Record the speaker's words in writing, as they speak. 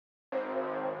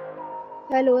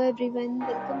Hello everyone,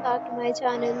 welcome back to my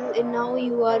channel. And now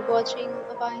you are watching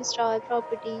a 5-star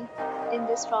property. In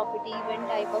this property, one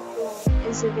type of room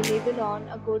is available on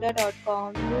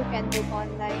agoda.com. You can book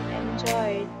online and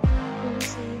enjoy it. To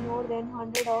see more than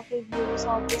 100 of reviews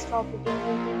of this property,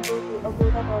 you can go to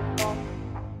agoda.com.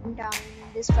 Time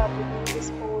in this property is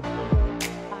 4 p.m.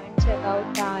 and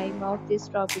checkout time of this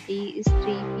property is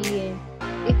 3 p.m.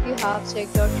 If you have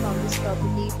checked out from this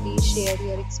property, please share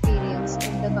your experience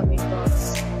in the comment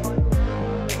box. For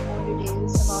more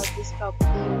details about this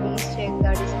property, please check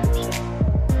the description.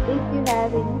 If you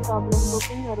have any problem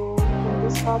booking a room in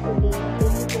this property,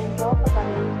 then you can drop a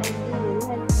comment and we will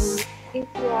help you. If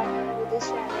you are new to this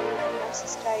channel and not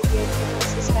subscribed yet, you can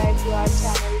subscribe to our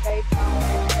channel right now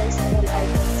and press the bell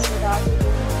icon so that you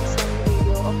don't miss any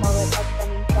video of our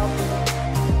upcoming property.